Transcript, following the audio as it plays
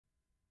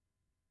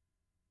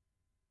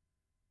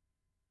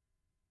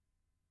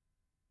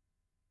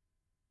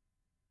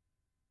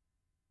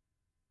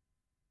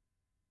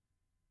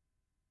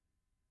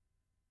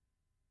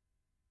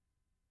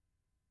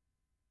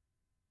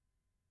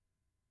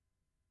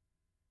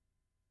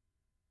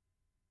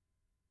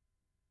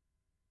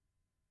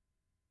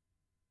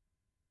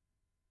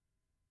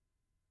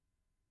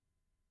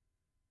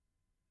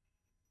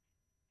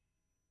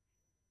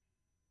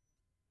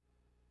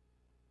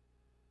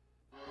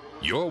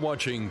You're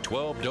watching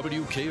 12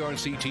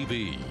 WKRC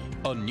TV,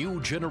 a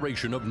new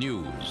generation of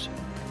news.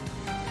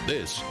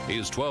 This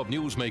is 12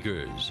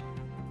 Newsmakers.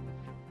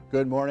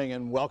 Good morning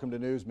and welcome to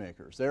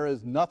Newsmakers. There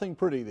is nothing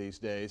pretty these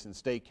days in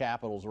state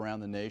capitals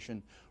around the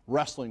nation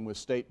wrestling with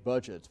state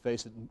budgets,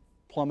 facing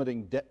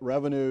plummeting debt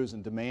revenues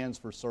and demands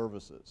for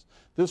services.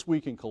 This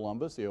week in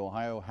Columbus, the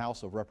Ohio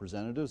House of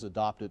Representatives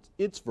adopted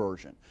its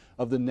version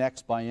of the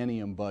next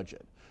biennium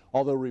budget.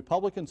 Although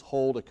Republicans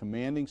hold a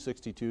commanding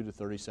 62 to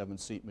 37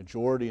 seat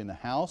majority in the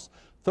House,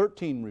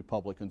 13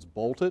 Republicans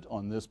bolted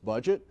on this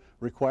budget,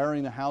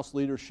 requiring the House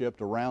leadership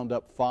to round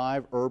up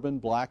 5 urban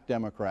black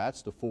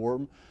Democrats to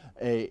forge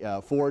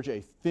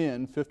a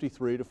thin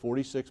 53 to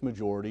 46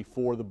 majority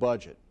for the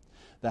budget.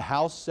 The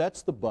House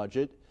sets the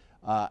budget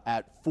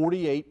at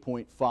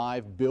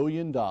 $48.5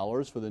 billion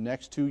for the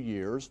next 2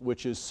 years,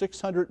 which is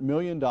 $600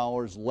 million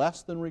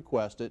less than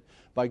requested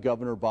by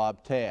Governor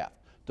Bob Taft.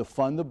 To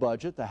fund the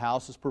budget, the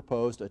House has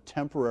proposed a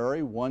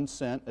temporary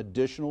 1-cent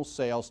additional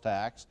sales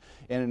tax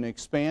and an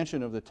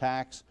expansion of the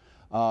tax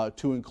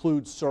to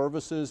include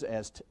services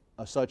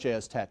such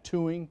as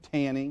tattooing,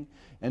 tanning,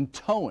 and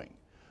towing.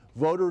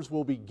 Voters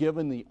will be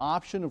given the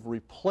option of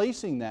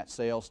replacing that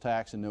sales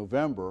tax in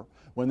November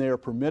when they are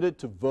permitted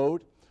to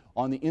vote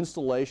on the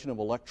installation of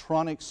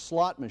electronic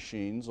slot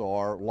machines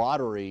or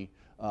lottery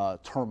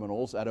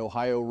terminals at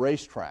Ohio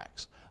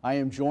racetracks. I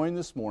am joined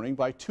this morning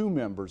by 2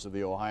 members of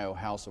the Ohio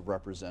House of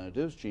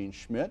Representatives. Jean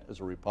Schmidt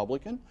is a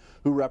Republican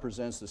who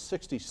represents the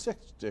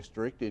 66th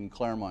District in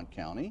Claremont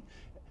County.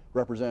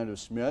 Representative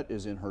Schmidt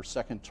is in her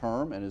 2nd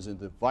term and is in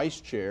the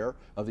Vice Chair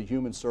of the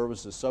Human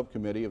Services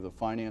Subcommittee of the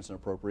Finance and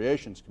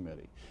Appropriations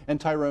Committee.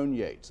 And Tyrone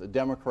Yates, a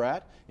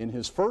Democrat in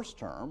his 1st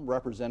term,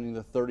 representing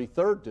the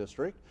 33rd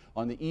District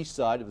on the east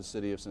side of the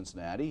city of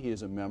Cincinnati. He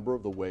is a member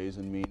of the Ways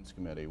and Means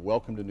Committee.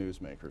 Welcome to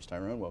Newsmakers.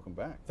 Tyrone, welcome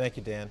back. Thank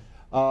you, Dan.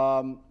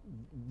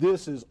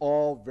 This is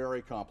all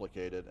very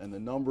complicated, and the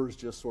numbers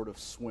just sort of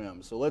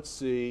swim. So let's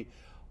see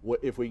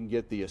if we can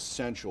get the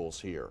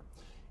essentials here.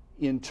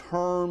 In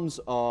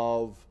terms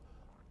of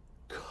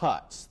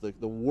cuts,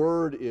 the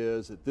word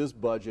is that this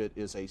budget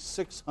is a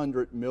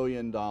 $600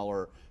 million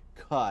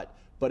cut,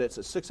 but it's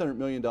a $600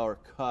 million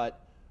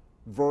cut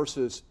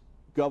versus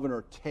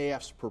Governor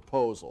Taft's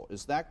proposal.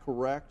 Is that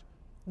correct?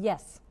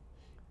 Yes.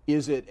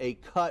 Is it a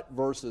cut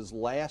versus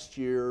last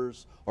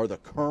year's or the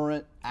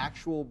current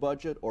actual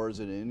budget, or is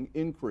it an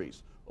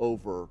increase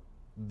over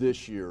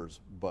this year's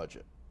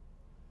budget?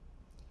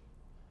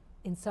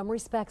 In some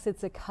respects,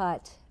 it's a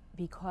cut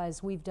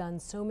because we've done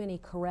so many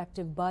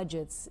corrective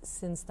budgets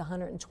since the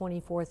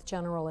 124th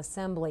General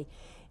Assembly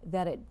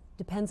that it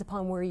depends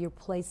upon where you're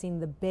placing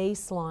the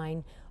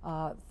baseline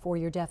for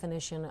your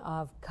definition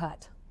of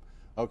cut.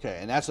 Okay,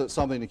 and that's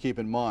something to keep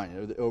in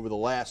mind. Over the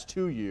last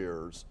 2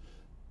 years,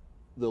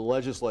 the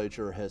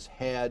legislature has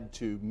had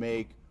to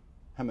make,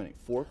 how many,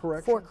 4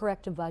 corrections? 4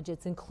 corrective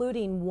budgets,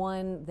 including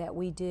one that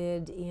we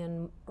did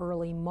in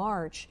early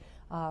March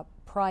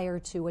prior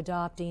to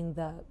adopting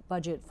the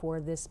budget for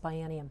this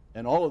biennium.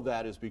 And all of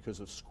that is because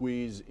of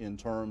squeeze in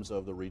terms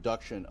of the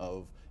reduction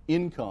of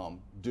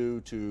income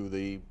due to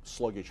the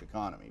sluggish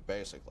economy,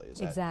 basically.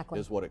 Exactly.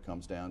 Is what it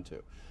comes down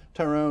to.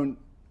 Tyrone,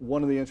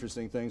 one of the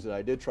interesting things that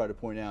I did try to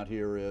point out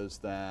here is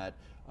that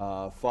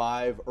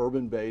 5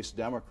 urban-based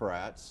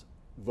Democrats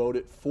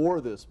voted for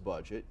this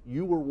budget.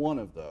 You were one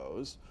of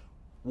those.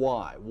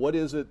 Why? What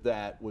is it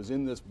that was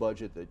in this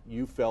budget that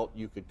you felt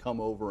you could come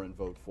over and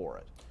vote for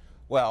it?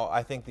 Well,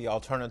 I think the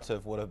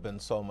alternative would have been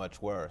so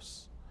much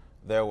worse.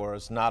 There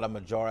was not a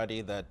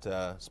majority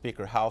that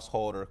Speaker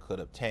Householder could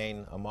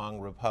obtain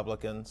among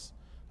Republicans.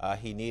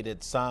 He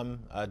needed some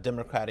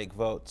Democratic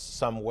votes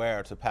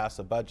somewhere to pass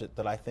a budget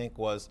that I think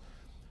was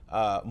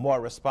more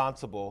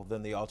responsible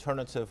than the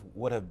alternative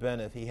would have been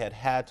if he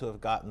had to have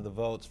gotten the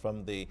votes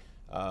from the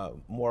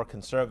more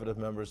conservative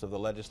members of the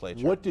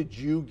legislature. What did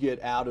you get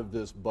out of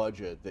this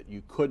budget that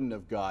you couldn't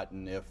have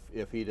gotten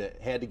if he'd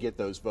had to get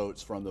those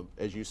votes from the,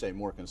 as you say,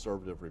 more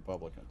conservative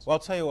Republicans? Well, I'll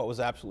tell you what was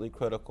absolutely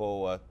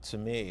critical to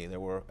me. There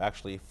were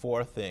actually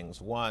 4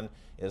 things. One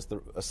is the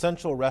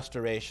essential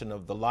restoration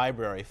of the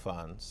library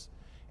funds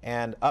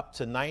and up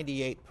to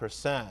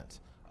 98%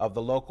 of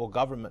the local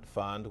government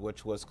fund,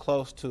 which was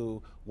close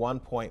to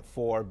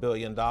 $1.4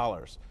 billion.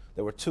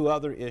 There were 2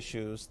 other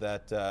issues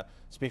that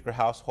Speaker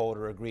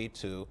Householder agreed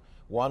to.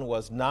 One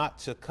was not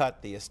to cut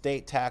the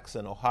estate tax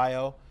in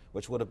Ohio,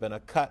 which would have been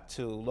a cut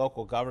to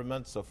local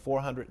governments of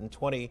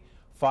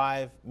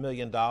 $425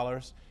 million.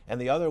 And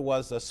the other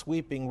was a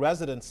sweeping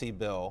residency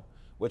bill,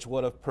 which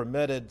would have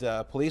permitted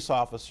police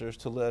officers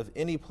to live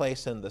any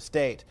place in the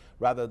state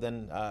rather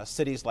than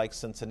cities like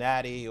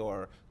Cincinnati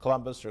or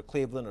Columbus or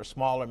Cleveland or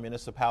smaller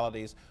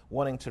municipalities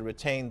wanting to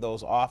retain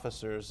those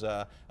officers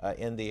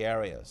in the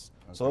areas.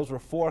 Okay. So those were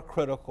 4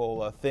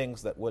 critical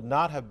things that would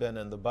not have been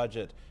in the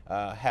budget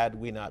had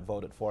we not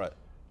voted for it.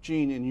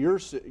 Gene, in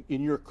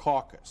your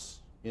caucus,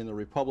 in the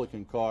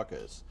Republican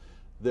caucus,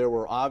 there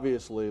were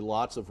obviously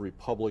lots of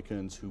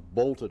Republicans who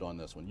bolted on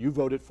this one. You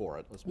voted for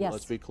it.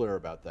 Let's be clear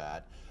about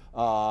that.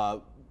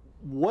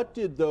 What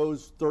did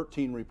those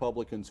 13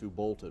 Republicans who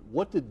bolted,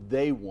 what did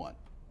they want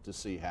to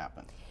see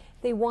happen?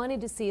 They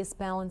wanted to see us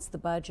balance the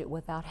budget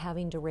without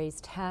having to raise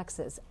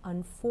taxes.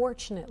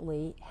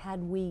 Unfortunately,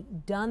 had we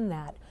done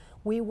that,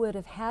 we would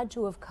have had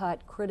to have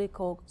cut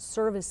critical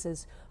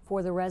services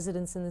for the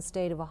residents in the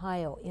state of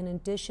Ohio. In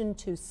addition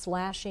to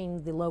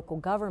slashing the local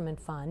government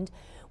fund,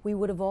 we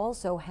would have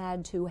also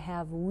had to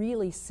have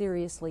really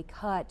seriously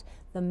cut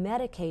the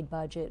Medicaid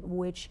budget,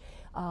 which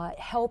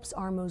helps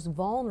our most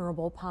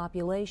vulnerable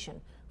population.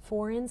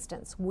 For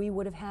instance, we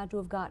would have had to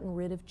have gotten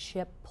rid of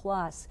CHIP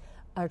Plus,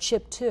 or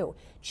CHIP 2.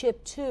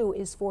 CHIP 2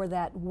 is for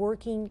that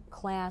working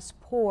class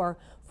poor,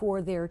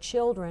 for their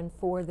children,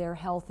 for their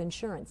health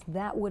insurance.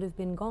 That would have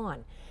been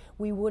gone.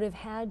 We would have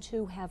had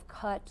to have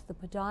cut the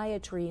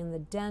podiatry and the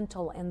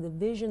dental and the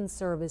vision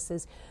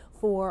services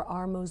for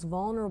our most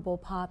vulnerable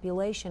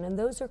population, and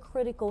those are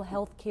critical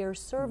health care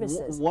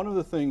services. One of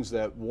the things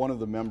that one of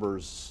the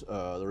members,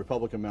 the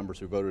Republican members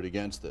who voted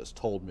against this,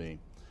 told me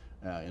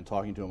in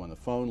talking to him on the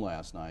phone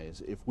last night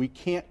is, if we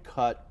can't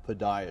cut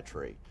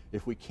podiatry,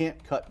 if we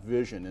can't cut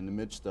vision in the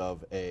midst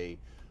of a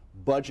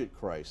budget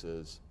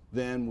crisis,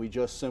 then we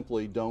just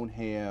simply don't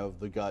have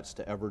the guts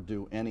to ever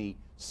do any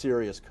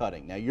serious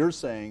cutting. Now, you're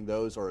saying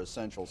those are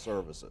essential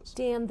services.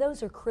 Dan,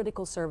 those are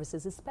critical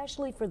services,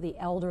 especially for the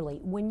elderly.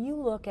 When you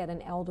look at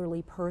an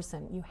elderly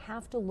person, you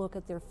have to look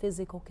at their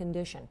physical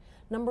condition.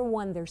 Number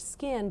one, their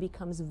skin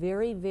becomes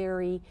very,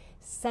 very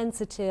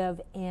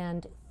sensitive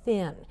and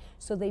thin,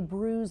 so they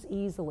bruise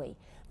easily.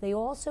 They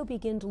also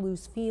begin to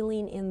lose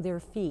feeling in their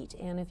feet,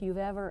 and if you've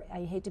ever,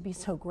 I hate to be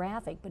so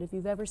graphic, but if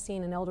you've ever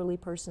seen an elderly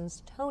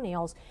person's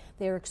toenails,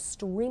 they're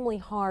extremely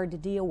hard to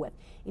deal with.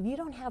 If you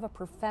don't have a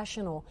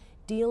professional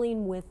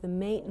dealing with the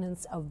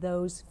maintenance of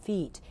those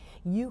feet,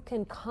 you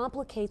can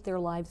complicate their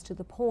lives to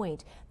the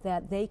point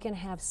that they can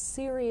have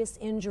serious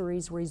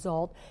injuries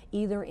result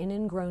either in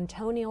ingrown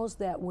toenails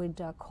that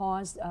would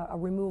cause a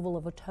removal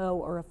of a toe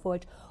or a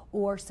foot,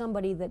 or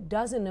somebody that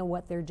doesn't know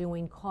what they're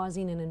doing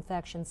causing an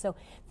infection. So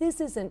this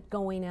isn't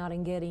going out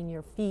and getting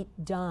your feet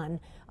done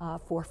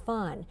for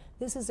fun.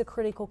 This is a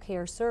critical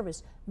care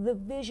service. The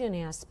vision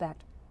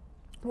aspect,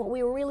 what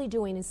we were really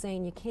doing is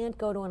saying you can't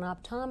go to an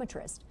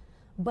optometrist,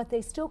 but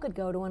they still could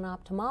go to an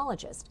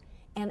ophthalmologist.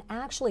 And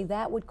actually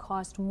that would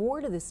cost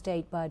more to the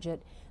state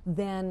budget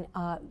than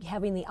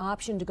having the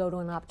option to go to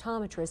an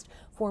optometrist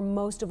for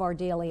most of our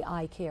daily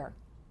eye care.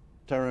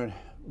 Tyrone,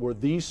 were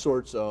these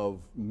sorts of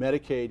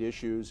Medicaid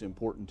issues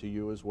important to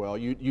you as well?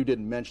 You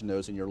didn't mention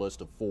those in your list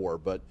of 4,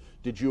 but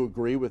did you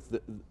agree with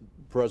the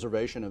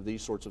preservation of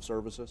these sorts of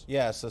services?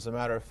 Yes, as a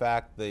matter of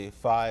fact, the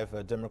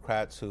 5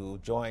 Democrats who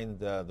joined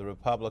the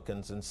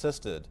Republicans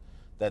insisted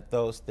that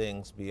those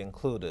things be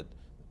included.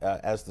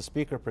 As the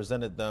Speaker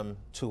presented them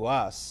to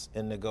us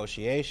in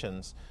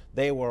negotiations,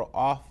 they were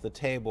off the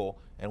table,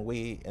 and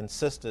we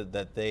insisted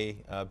that they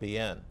be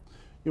in.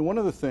 You know, one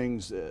of the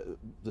things,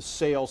 the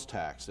sales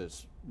tax,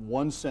 it's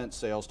 1 cent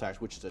sales tax,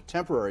 which is a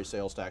temporary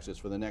sales tax, is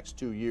for the next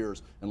 2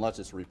 years unless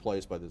it's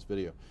replaced by this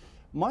video.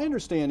 My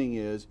understanding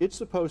is it's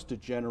supposed to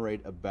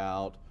generate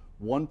about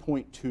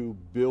 $1.2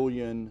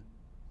 billion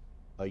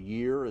a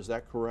year. Is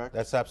that correct?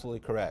 That's absolutely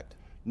correct.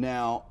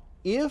 Now,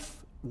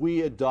 if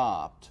we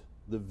adopt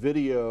the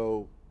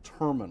video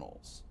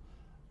terminals,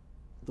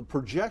 the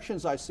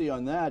projections I see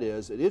on that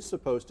is that it's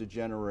supposed to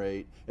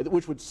generate,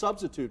 which would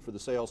substitute for the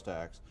sales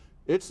tax,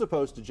 it's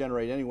supposed to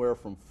generate anywhere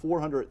from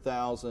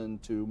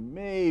 400,000 to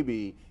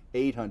maybe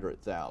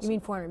 800,000. You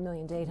mean 400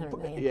 million to 800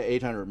 million? Yeah,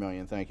 800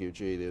 million. Thank you.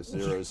 Gee, the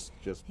zeros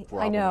just dropping.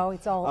 I know,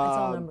 it's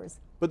all numbers.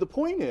 But the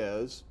point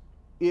is,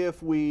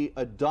 if we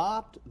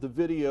adopt the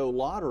video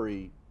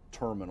lottery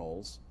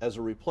terminals as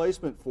a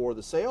replacement for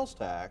the sales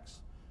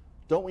tax,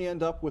 don't we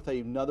end up with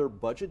another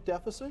budget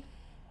deficit?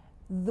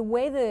 The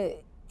way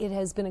that it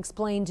has been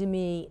explained to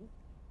me,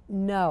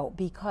 no,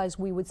 because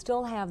we would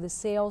still have the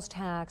sales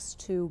tax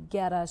to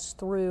get us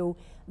through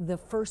the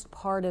first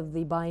part of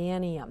the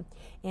biennium.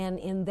 And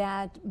in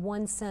that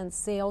 1 cent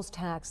sales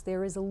tax,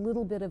 there is a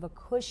little bit of a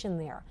cushion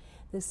there.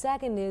 The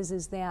second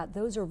is that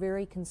those are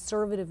very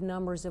conservative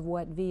numbers of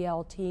what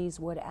VLTs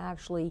would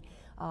actually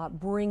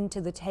bring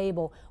to the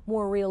table.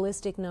 More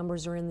realistic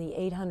numbers are in the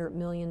 $800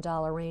 million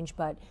range,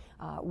 but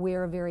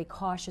we're a very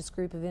cautious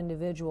group of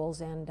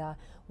individuals and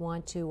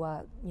want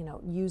to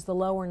use the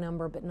lower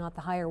number but not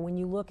the higher. When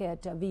you look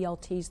at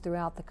VLTs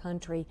throughout the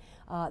country,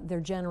 they're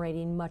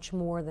generating much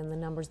more than the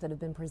numbers that have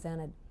been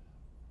presented.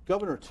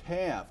 Governor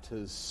Taft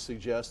has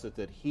suggested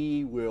that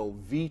he will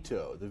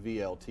veto the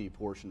VLT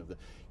portion of the.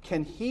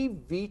 Can he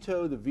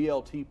veto the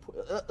VLT?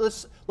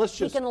 Let's just.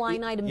 He can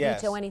line item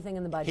veto anything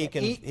in the budget.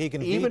 He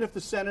can even if the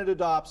Senate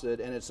adopts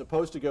it and it's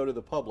supposed to go to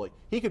the public,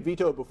 he could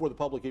veto it before the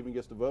public even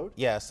gets to vote?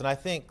 Yes, and I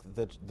think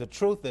the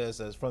truth is,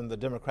 as from the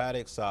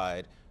Democratic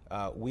side,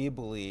 we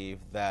believe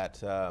that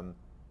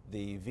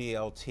the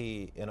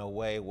VLT in a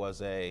way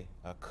was a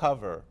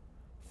cover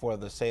for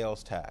the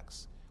sales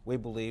tax. We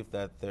believe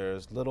that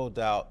there's little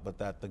doubt but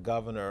that the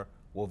governor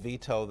will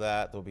veto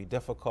that. It will be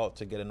difficult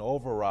to get an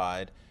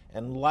override,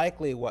 and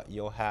likely what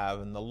you'll have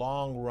in the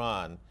long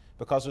run,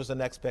 because there's an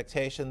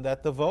expectation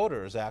that the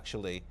voters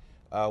actually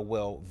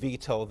will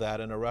veto that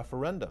in a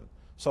referendum.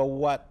 So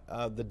what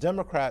the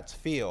Democrats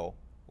feel,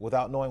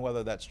 without knowing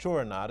whether that's true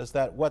or not, is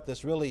that what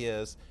this really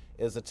is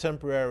a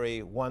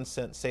temporary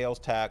 1-cent sales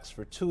tax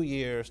for 2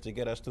 years to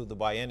get us through the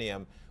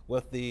biennium,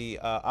 with the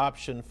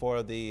option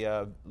for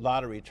the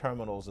lottery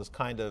terminals as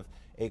kind of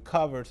a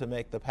cover to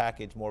make the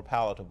package more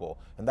palatable.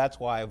 And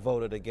that's why I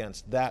voted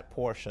against that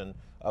portion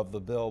of the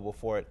bill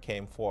before it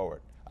came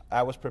forward.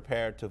 I was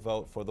prepared to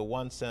vote for the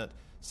 1-cent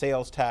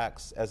sales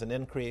tax as an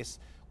increase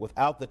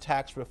without the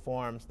tax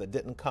reforms that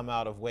didn't come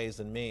out of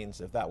Ways and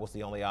Means if that was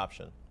the only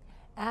option.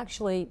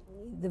 Actually,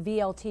 the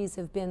VLTs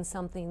have been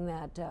something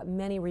that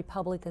many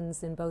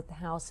Republicans in both the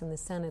House and the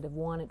Senate have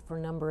wanted for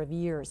a number of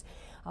years.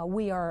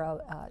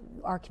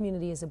 Our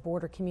community is a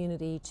border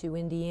community to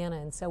Indiana,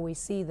 and so we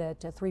see that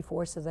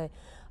 3/4 of the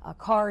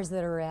cars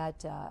that are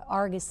at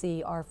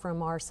Argosy are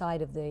from our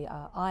side of the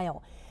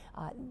aisle.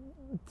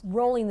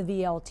 Rolling the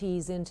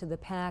VLTs into the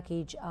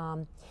package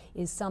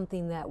is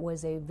something that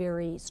was a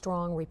very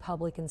strong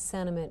Republican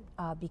sentiment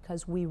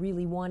because we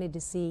really wanted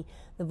to see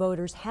the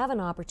voters have an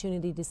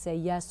opportunity to say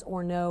yes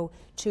or no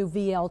to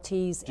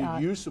VLTs.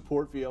 Do you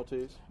support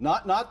VLTs?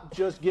 Not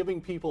just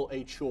giving people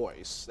a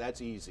choice,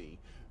 that's easy,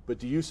 but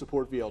do you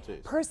support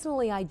VLTs?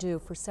 Personally, I do,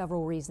 for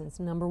several reasons.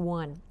 Number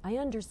one, I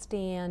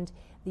understand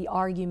the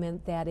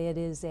argument that it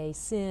is a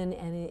sin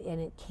and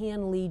it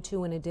can lead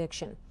to an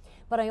addiction.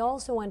 But I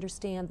also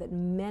understand that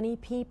many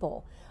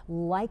people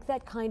like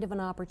that kind of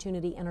an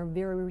opportunity and are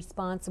very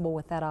responsible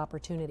with that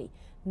opportunity.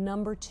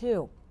 Number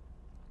two,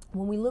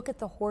 when we look at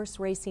the horse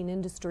racing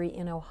industry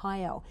in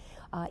Ohio,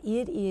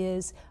 it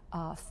is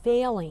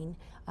failing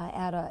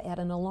at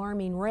an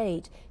alarming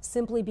rate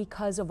simply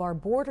because of our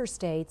border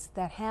states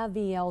that have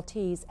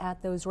VLTs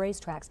at those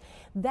racetracks.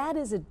 That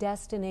is a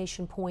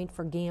destination point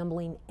for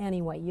gambling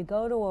anyway. You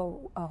go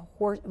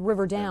to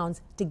River Downs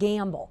to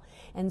gamble.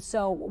 And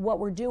so what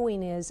we're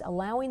doing is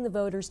allowing the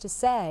voters to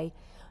say,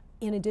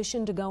 in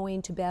addition to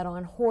going to bet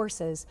on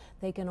horses,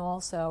 they can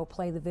also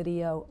play the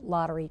video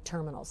lottery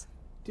terminals.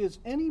 Does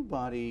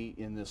anybody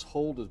in this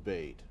whole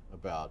debate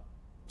about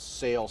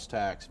sales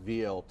tax,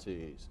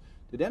 VLTs,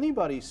 did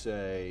anybody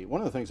say, one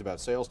of the things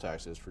about sales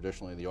taxes,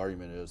 traditionally the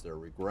argument is they're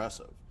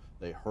regressive.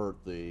 They hurt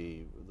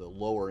the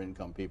lower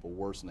income people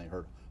worse than they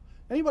hurt.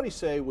 Anybody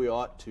say we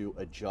ought to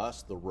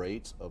adjust the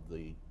rates of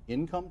the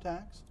income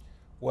tax?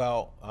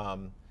 Well,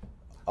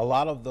 a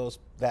lot of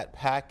that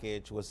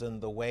package was in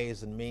the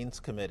Ways and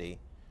Means Committee.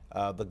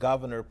 The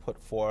governor put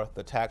forth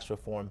the tax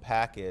reform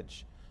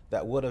package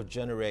that would have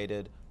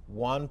generated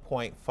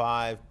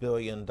 $1.5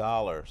 billion.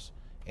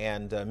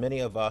 And many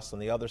of us on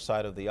the other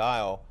side of the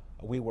aisle,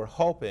 we were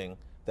hoping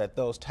that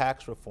those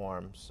tax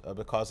reforms,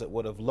 because it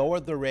would have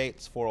lowered the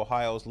rates for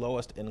Ohio's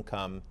lowest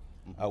income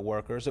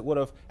workers, it would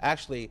have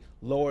actually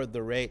lowered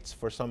the rates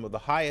for some of the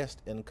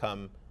highest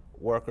income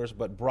workers,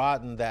 but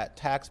broadened that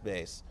tax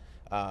base.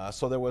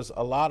 So there was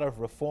a lot of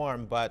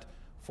reform, but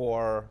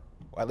for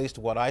at least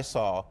what I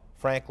saw,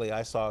 frankly,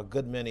 I saw a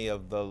good many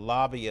of the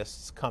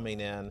lobbyists coming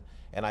in,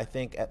 and I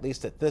think at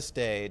least at this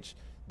stage,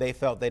 they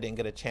felt they didn't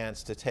get a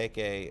chance to take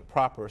a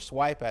proper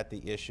swipe at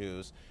the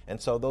issues, and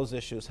so those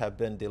issues have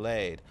been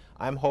delayed.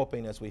 I'm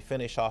hoping as we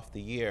finish off the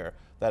year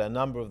that a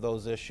number of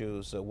those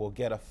issues will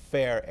get a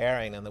fair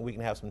airing and that we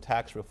can have some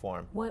tax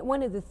reform.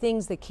 One of the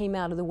things that came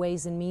out of the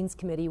Ways and Means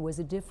Committee was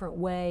a different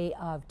way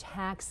of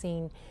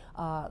taxing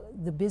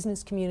the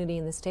business community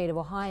in the state of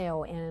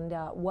Ohio, and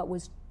what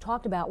was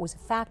talked about was a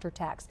factor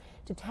tax,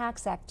 to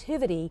tax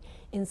activity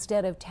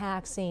instead of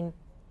taxing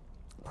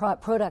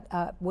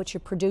what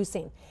you're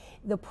producing.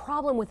 The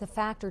problem with the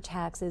factor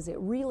tax is it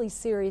really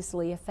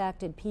seriously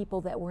affected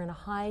people that were in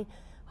a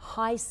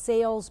high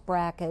sales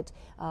bracket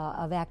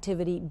of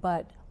activity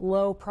but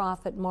low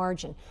profit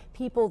margin.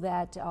 People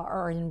that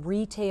are in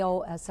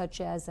retail such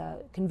as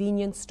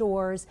convenience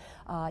stores,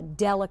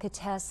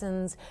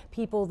 delicatessens,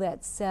 people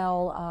that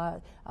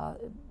sell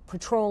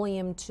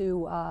petroleum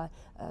to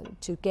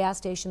gas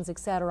stations,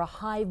 etc.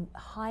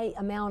 High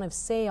amount of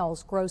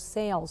sales, gross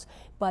sales,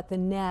 but the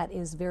net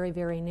is very,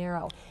 very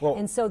narrow. Well,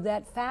 and so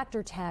that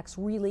factor tax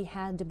really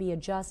had to be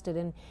adjusted,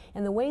 and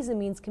the Ways and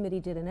Means Committee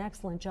did an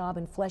excellent job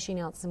in fleshing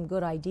out some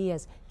good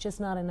ideas, just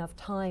not enough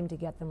time to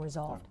get them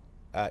resolved.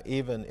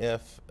 Even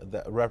if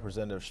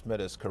Representative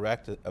Schmidt is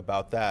correct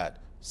about that,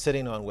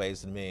 sitting on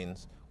Ways and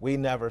Means, we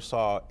never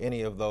saw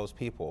any of those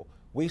people.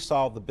 We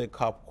saw the big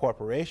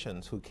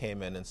corporations who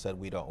came in and said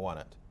we don't want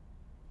it.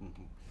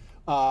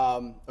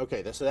 Mm-hmm.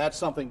 Okay, so that's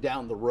something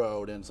down the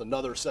road, and it's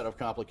another set of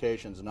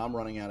complications, and I'm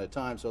running out of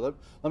time, so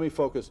let me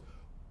focus.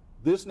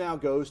 This now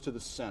goes to the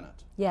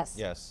Senate. Yes.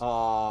 Yes.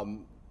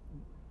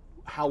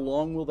 How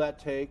long will that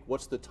take?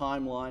 What's the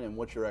timeline, and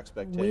what's your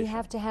expectation? We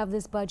have to have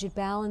this budget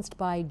balanced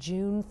by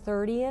June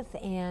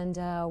 30th,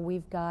 and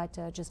we've got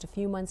just a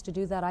few months to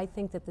do that. I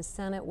think that the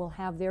Senate will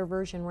have their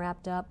version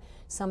wrapped up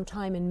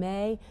sometime in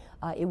May.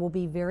 It will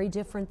be very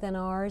different than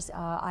ours.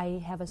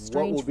 I have a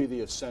strange... What will be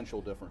the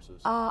essential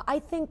differences?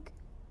 I think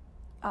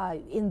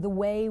in the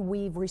way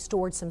we've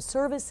restored some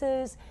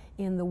services,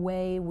 in the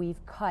way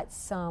we've cut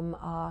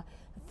some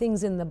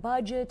things in the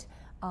budget.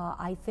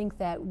 I think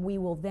that we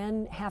will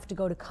then have to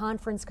go to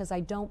conference because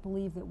I don't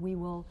believe that we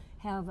will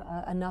have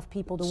enough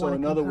people to want to So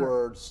in concur. other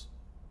words,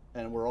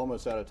 and we're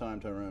almost out of time,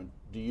 Tyrone,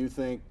 do you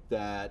think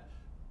that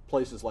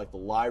places like the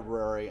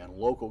library and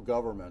local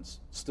governments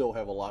still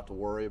have a lot to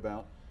worry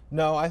about?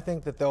 No, I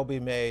think that they'll be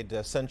made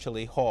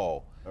essentially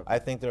whole. Okay. I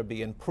think there'll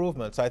be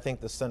improvements. I think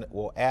the Senate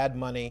will add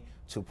money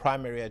to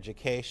primary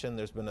education.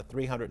 There's been a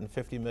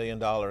 $350 million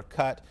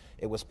cut.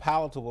 It was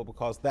palatable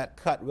because that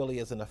cut really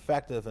isn't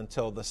effective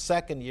until the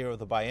second year of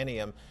the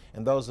biennium,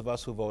 and those of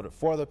us who voted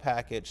for the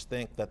package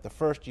think that the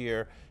first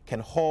year can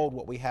hold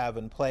what we have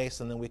in place,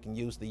 and then we can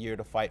use the year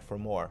to fight for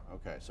more.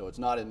 Okay, so it's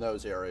not in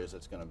those areas,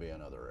 it's going to be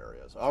in other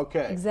areas.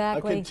 Okay,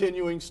 exactly. A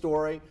continuing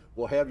story.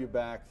 We'll have you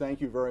back.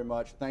 Thank you very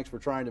much. Thanks for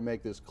trying to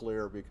make this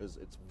clear because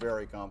it's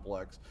very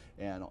complex,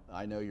 and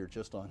I know you're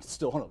just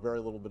still on a very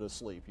little bit of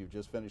sleep. You've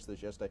just finished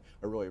this yesterday.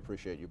 I really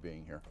appreciate you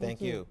being here.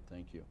 Thank you.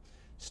 Thank you.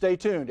 Stay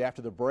tuned.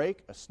 After the break,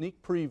 a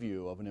sneak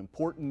preview of an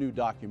important new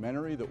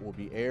documentary that will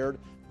be aired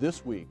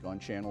this week on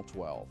Channel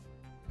 12.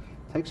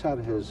 Takes out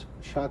his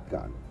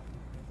shotgun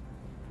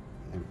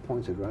and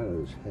points it right at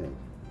his head,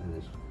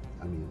 and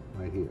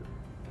right here.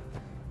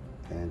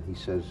 And he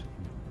says,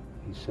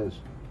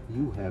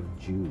 "You have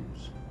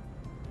Jews.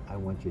 I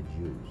want your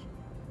Jews."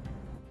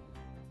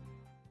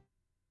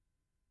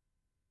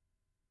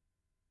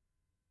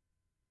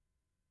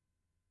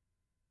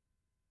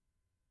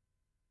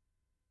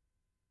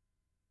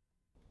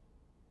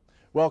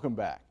 Welcome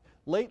back.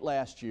 Late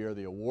last year,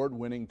 the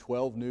award-winning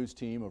 12 News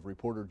team of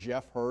reporter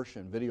Jeff Hirsh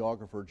and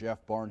videographer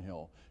Jeff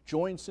Barnhill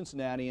joined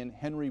Cincinnatian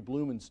Henry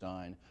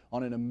Blumenstein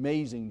on an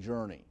amazing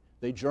journey.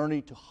 They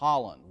journeyed to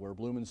Holland, where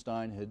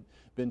Blumenstein had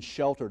been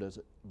sheltered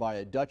by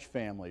a Dutch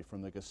family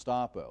from the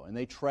Gestapo, and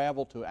they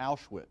traveled to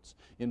Auschwitz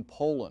in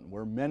Poland,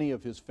 where many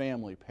of his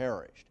family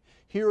perished.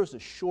 Here is a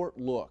short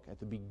look at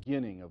the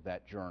beginning of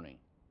that journey.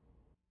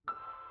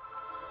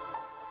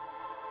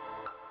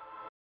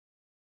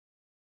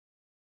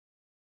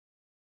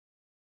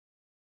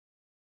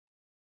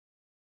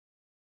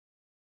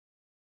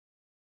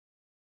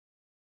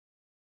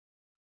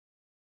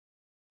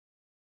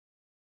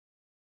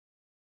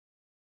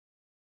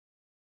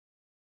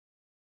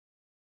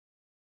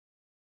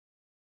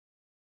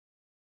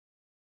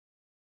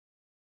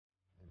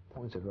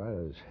 Points it right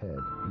at his head.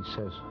 He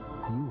says,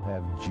 "You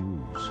have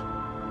Jews.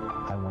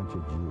 I want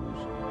your Jews."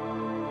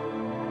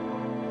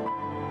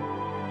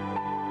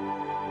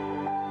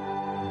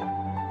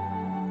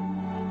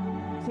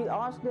 She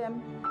asked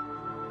them,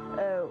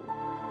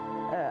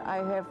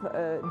 I have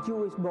a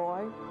Jewish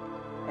boy,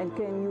 and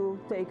can you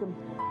take him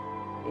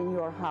in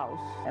your house?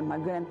 And my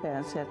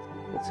grandparents said,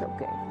 it's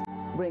okay.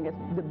 Bring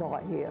the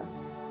boy here.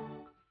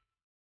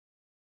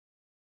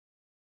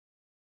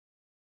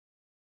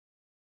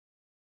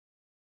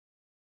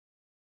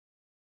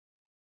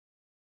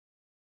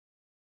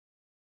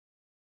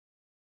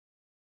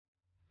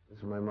 This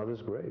is my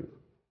mother's grave.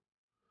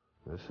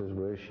 This is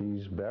where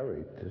she's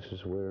buried. This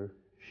is where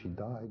she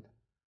died.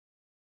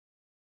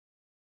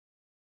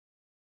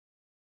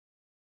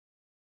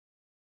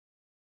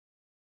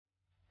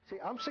 See,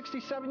 I'm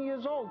 67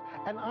 years old,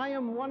 and I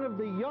am one of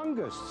the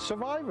youngest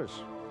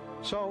survivors.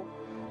 So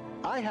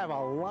I have a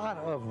lot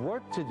of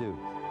work to do.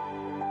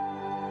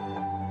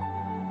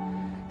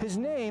 His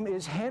name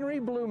is Henry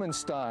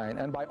Blumenstein,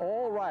 and by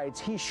all rights,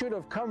 he should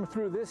have come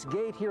through this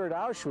gate here at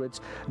Auschwitz,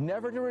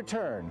 never to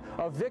return,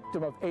 a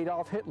victim of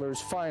Adolf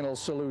Hitler's final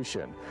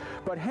solution.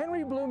 But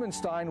Henry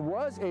Blumenstein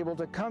was able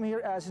to come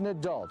here as an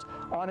adult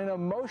on an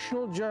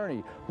emotional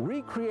journey,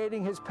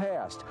 recreating his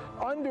past,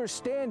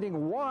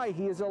 understanding why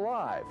he is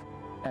alive,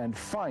 and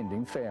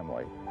finding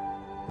family.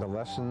 The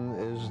lesson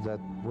is that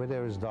where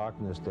there is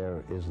darkness,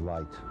 there is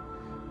light.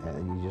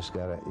 And you just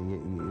gotta,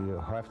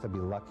 you have to be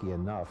lucky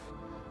enough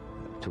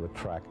to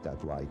attract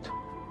that light.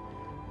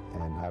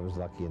 And I was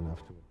lucky enough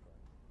to.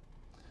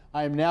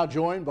 I am now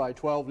joined by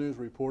 12 News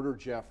reporter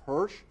Jeff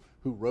Hirsh,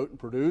 who wrote and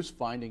produced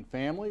Finding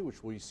Family,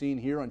 which will be seen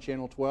here on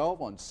Channel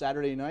 12 on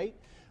Saturday night,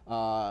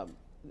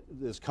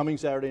 this coming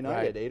Saturday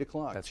night at 8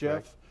 o'clock. That's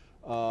Jeff,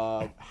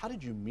 how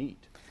did you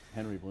meet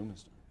Henry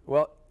Blumenstein?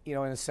 Well, you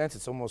know, in a sense,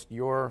 it's almost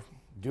your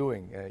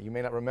doing. You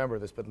may not remember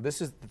this, but this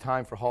is the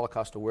time for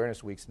Holocaust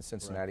Awareness Weeks in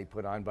Cincinnati,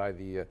 put on by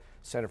the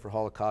Center for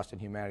Holocaust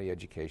and Humanity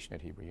Education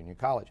at Hebrew Union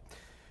College.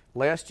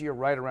 Last year,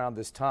 right around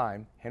this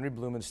time, Henry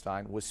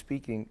Blumenstein was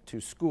speaking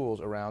to schools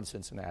around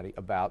Cincinnati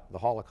about the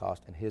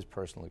Holocaust and his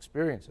personal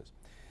experiences.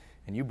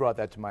 And you brought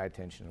that to my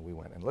attention, and we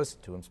went and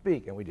listened to him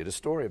speak, and we did a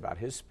story about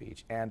his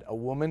speech. And a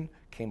woman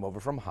came over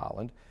from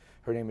Holland.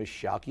 Her name is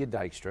Sjalkje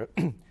Dijkstra,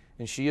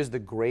 and she is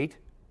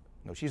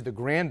she's the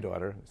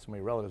granddaughter, so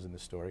many relatives in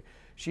this story,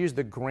 she is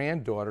the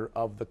granddaughter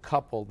of the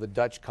couple, the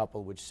Dutch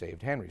couple, which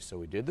saved Henry. So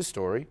we did the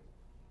story,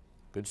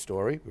 good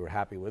story, we were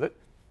happy with it.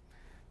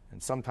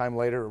 And sometime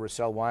later,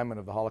 Russell Wyman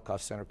of the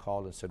Holocaust Center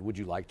called and said, would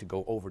you like to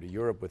go over to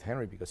Europe with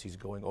Henry because he's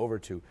going over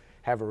to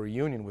have a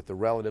reunion with the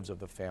relatives of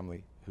the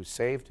family who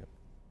saved him?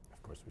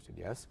 Of course, we said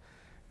yes.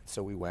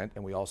 So we went,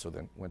 and we also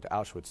then went to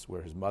Auschwitz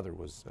where his mother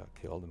was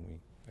killed, and we,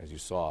 as you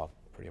saw,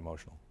 pretty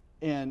emotional.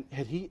 And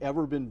had he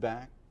ever been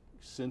back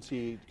since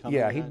he'd come?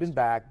 Yeah, he'd been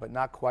back, but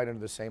not quite under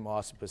the same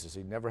auspices.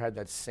 He'd never had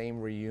that same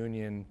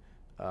reunion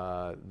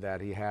that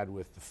he had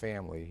with the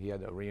family. He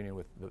had a reunion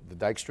with the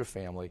Dykstra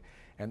family,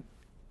 and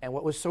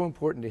what was so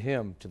important to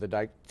him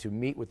to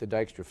meet with the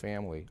Dykstra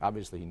family.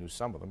 Obviously, he knew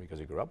some of them because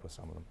he grew up with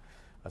some of them,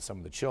 some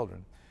of the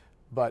children,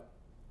 but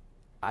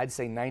I'd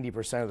say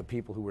 90% of the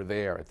people who were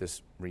there at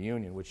this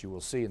reunion, which you will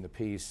see in the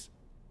piece,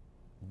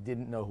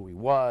 didn't know who he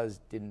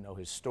was, didn't know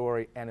his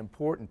story, and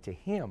important to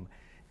him,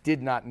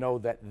 did not know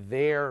that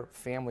their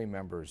family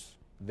members,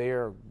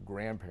 their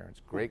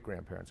grandparents,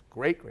 great-grandparents,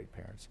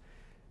 great-great-parents,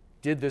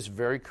 did this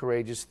very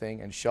courageous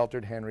thing and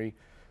sheltered Henry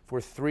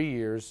for 3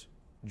 years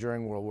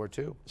during World War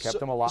II,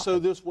 kept him alive. So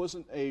this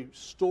wasn't a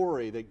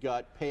story that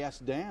got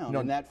passed down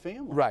in that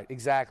family. Right,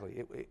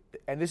 exactly.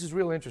 And this is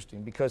real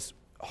interesting because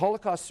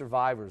Holocaust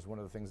survivors, one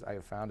of the things I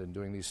have found in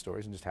doing these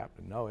stories, and just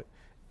happen to know it,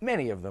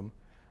 many of them,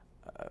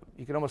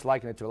 you can almost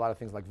liken it to a lot of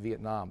things like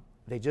Vietnam.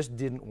 They just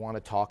didn't want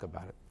to talk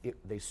about it.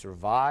 They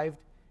survived.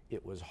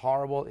 It was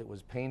horrible. It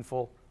was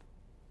painful.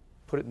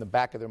 Put it in the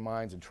back of their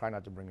minds and try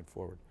not to bring it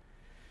forward.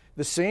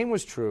 The same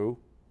was true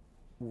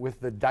with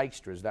the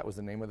Dykstras. That was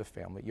the name of the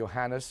family.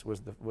 Johannes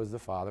was the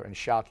father, and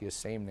Sjalkje,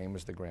 same name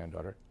as the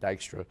granddaughter,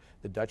 Dykstra,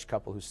 the Dutch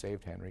couple who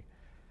saved Henry.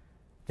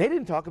 They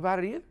didn't talk about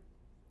it either.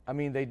 I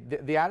mean,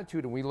 the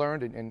attitude, and we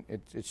learned, and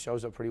it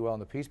shows up pretty well in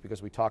the piece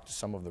because we talked to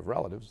some of the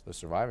relatives, the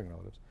surviving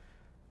relatives.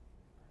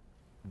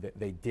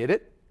 They did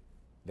it.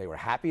 They were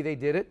happy they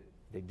did it.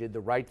 They did the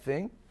right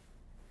thing.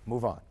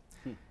 Move on.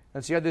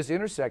 And so you had this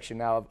intersection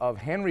now of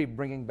Henry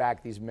bringing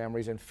back these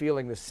memories and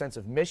feeling this sense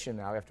of mission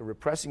now after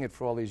repressing it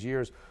for all these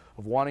years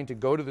of wanting to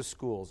go to the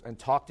schools and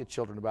talk to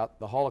children about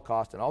the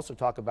Holocaust and also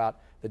talk about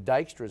the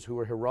Dykstras who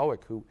were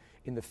heroic, who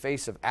in the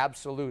face of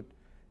absolute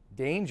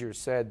danger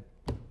said,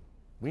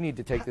 we need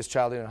to take this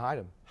child in and hide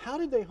him. How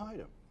did they hide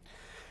him?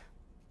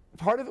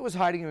 Part of it was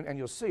hiding him, and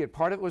you'll see it,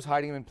 part of it was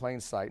hiding him in plain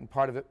sight, and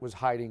part of it was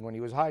hiding when he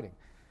was hiding.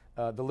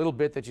 The little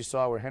bit that you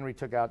saw where Henry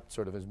took out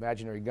sort of his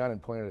imaginary gun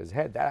and pointed at his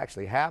head, that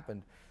actually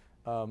happened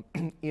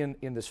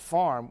in this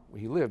farm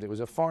he lived. It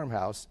was a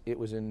farmhouse. It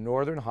was in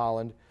northern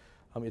Holland.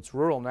 It's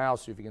rural now,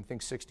 so if you can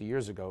think 60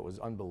 years ago, it was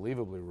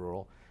unbelievably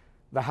rural.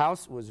 The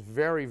house was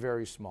very,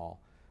 very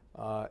small.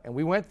 And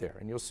we went there,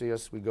 and you'll see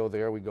us. We go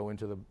there. We go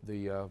into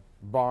the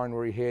barn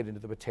where he hid, into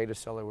the potato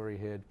cellar where he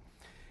hid.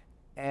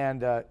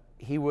 And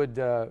he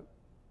would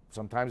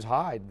sometimes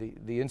hide.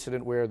 The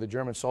incident where the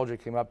German soldier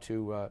came up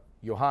to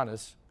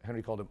Johannes,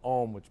 Henry called him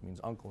Oom, which means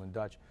uncle in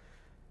Dutch,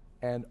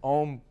 and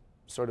Oom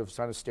sort of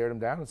stared him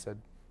down and said,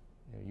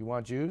 you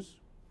want Jews?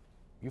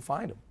 You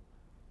find them.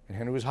 And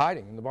Henry was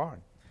hiding in the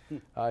barn.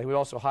 He would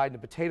also hide in the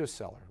potato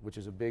cellar, which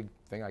is a big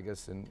thing, I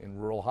guess, in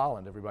rural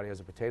Holland. Everybody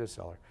has a potato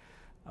cellar.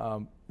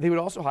 He would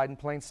also hide in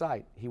plain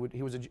sight. He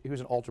was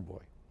an altar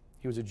boy.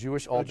 He was a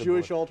Jewish altar boy. A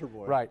Jewish altar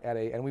boy. Right.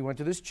 And we went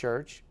to this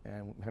church,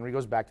 and Henry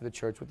goes back to the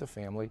church with the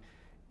family,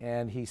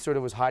 and he sort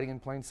of was hiding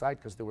in plain sight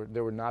because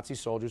there were Nazi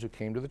soldiers who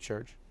came to the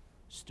church,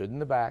 stood in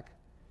the back.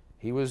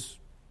 He was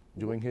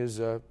doing his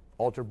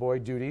altar boy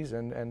duties,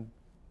 and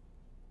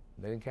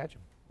they didn't catch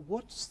him.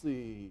 What's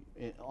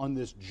on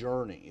this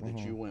journey that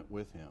you went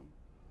with him,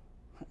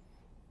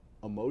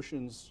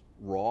 emotions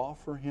raw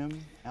for him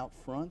out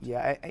front?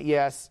 Yeah,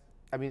 yes.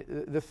 I mean,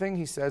 the thing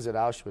he says at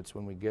Auschwitz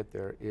when we get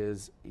there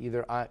is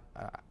either I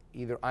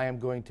am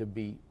going to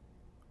be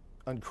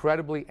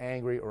incredibly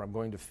angry or I'm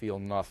going to feel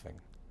nothing.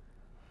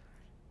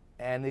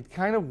 And it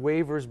kind of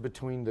wavers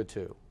between the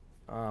two.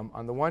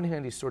 On the one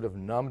hand, he's sort of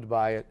numbed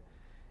by it,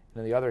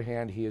 and on the other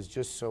hand, he is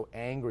just so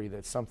angry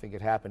that something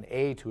could happen,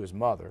 A, to his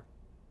mother,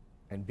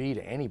 and B,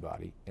 to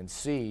anybody, and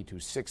C, to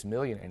 6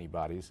 million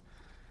anybodies.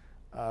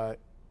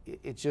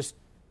 It's just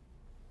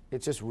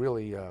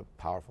really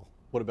powerful.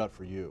 What about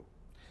for you?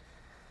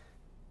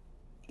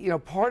 You know,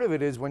 part of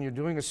it is when you're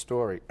doing a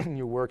story and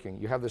you're working,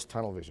 you have this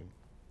tunnel vision,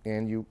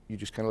 and you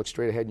just kind of look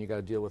straight ahead and you got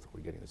to deal with, are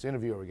we getting this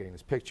interview, are we getting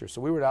this picture?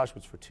 So we were at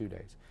Auschwitz for 2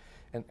 days.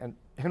 And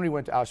Henry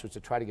went to Auschwitz to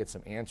try to get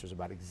some answers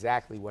about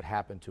exactly what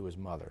happened to his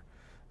mother.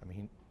 I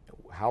mean,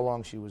 how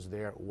long she was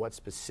there, what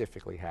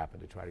specifically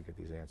happened, to try to get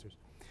these answers.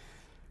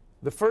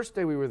 The first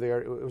day we were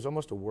there, it was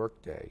almost a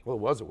work day. Well, it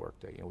was a work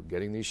day, you know,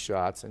 getting these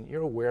shots, and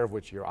you're aware of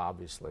which you're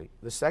obviously.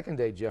 The second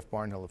day, Jeff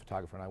Barnhill, the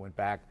photographer, and I went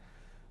back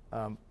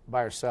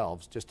by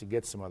ourselves just to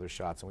get some other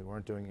shots, and we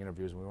weren't doing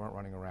interviews, and we weren't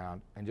running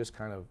around, and just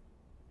kind of,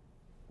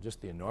 just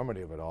the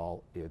enormity of it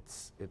all, it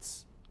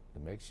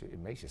makes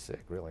you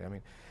sick, really. I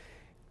mean,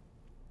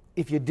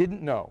 if you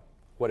didn't know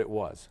what it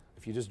was,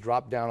 if you just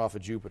dropped down off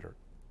of Jupiter,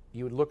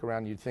 you would look around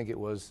and you'd think it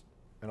was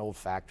an old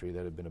factory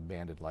that had been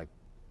abandoned, like,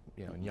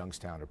 you know, in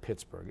Youngstown or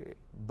Pittsburgh,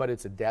 but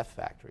it's a death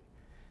factory.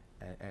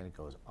 And it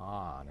goes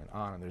on,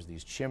 and there's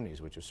these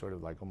chimneys, which are sort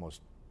of like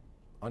almost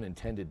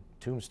unintended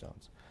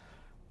tombstones.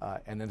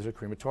 And then there's a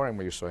crematorium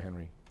where you saw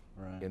Henry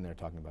in there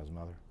talking about his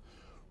mother.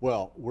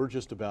 Well, we're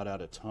just about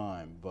out of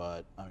time,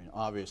 but I mean,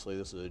 obviously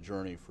this is a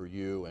journey for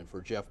you and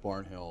for Jeff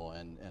Barnhill,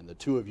 and the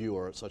two of you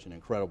are such an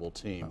incredible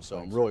team. So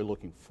I'm really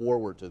looking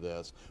forward to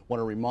this. Want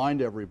to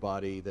remind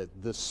everybody that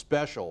this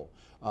special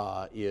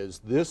is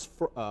this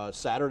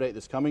Saturday,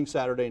 this coming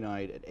Saturday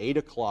night at 8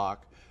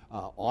 o'clock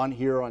on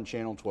here on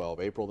Channel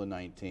 12, April the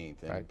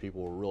 19th, and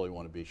people will really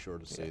want to be sure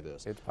to see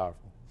this. It's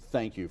powerful.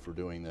 Thank you for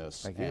doing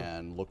this,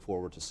 and look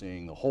forward to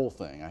seeing the whole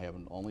thing. I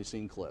haven't only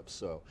seen clips,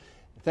 so.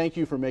 Thank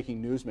you for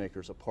making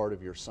Newsmakers a part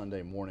of your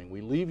Sunday morning.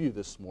 We leave you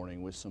this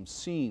morning with some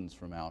scenes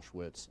from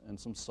Auschwitz and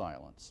some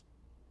silence.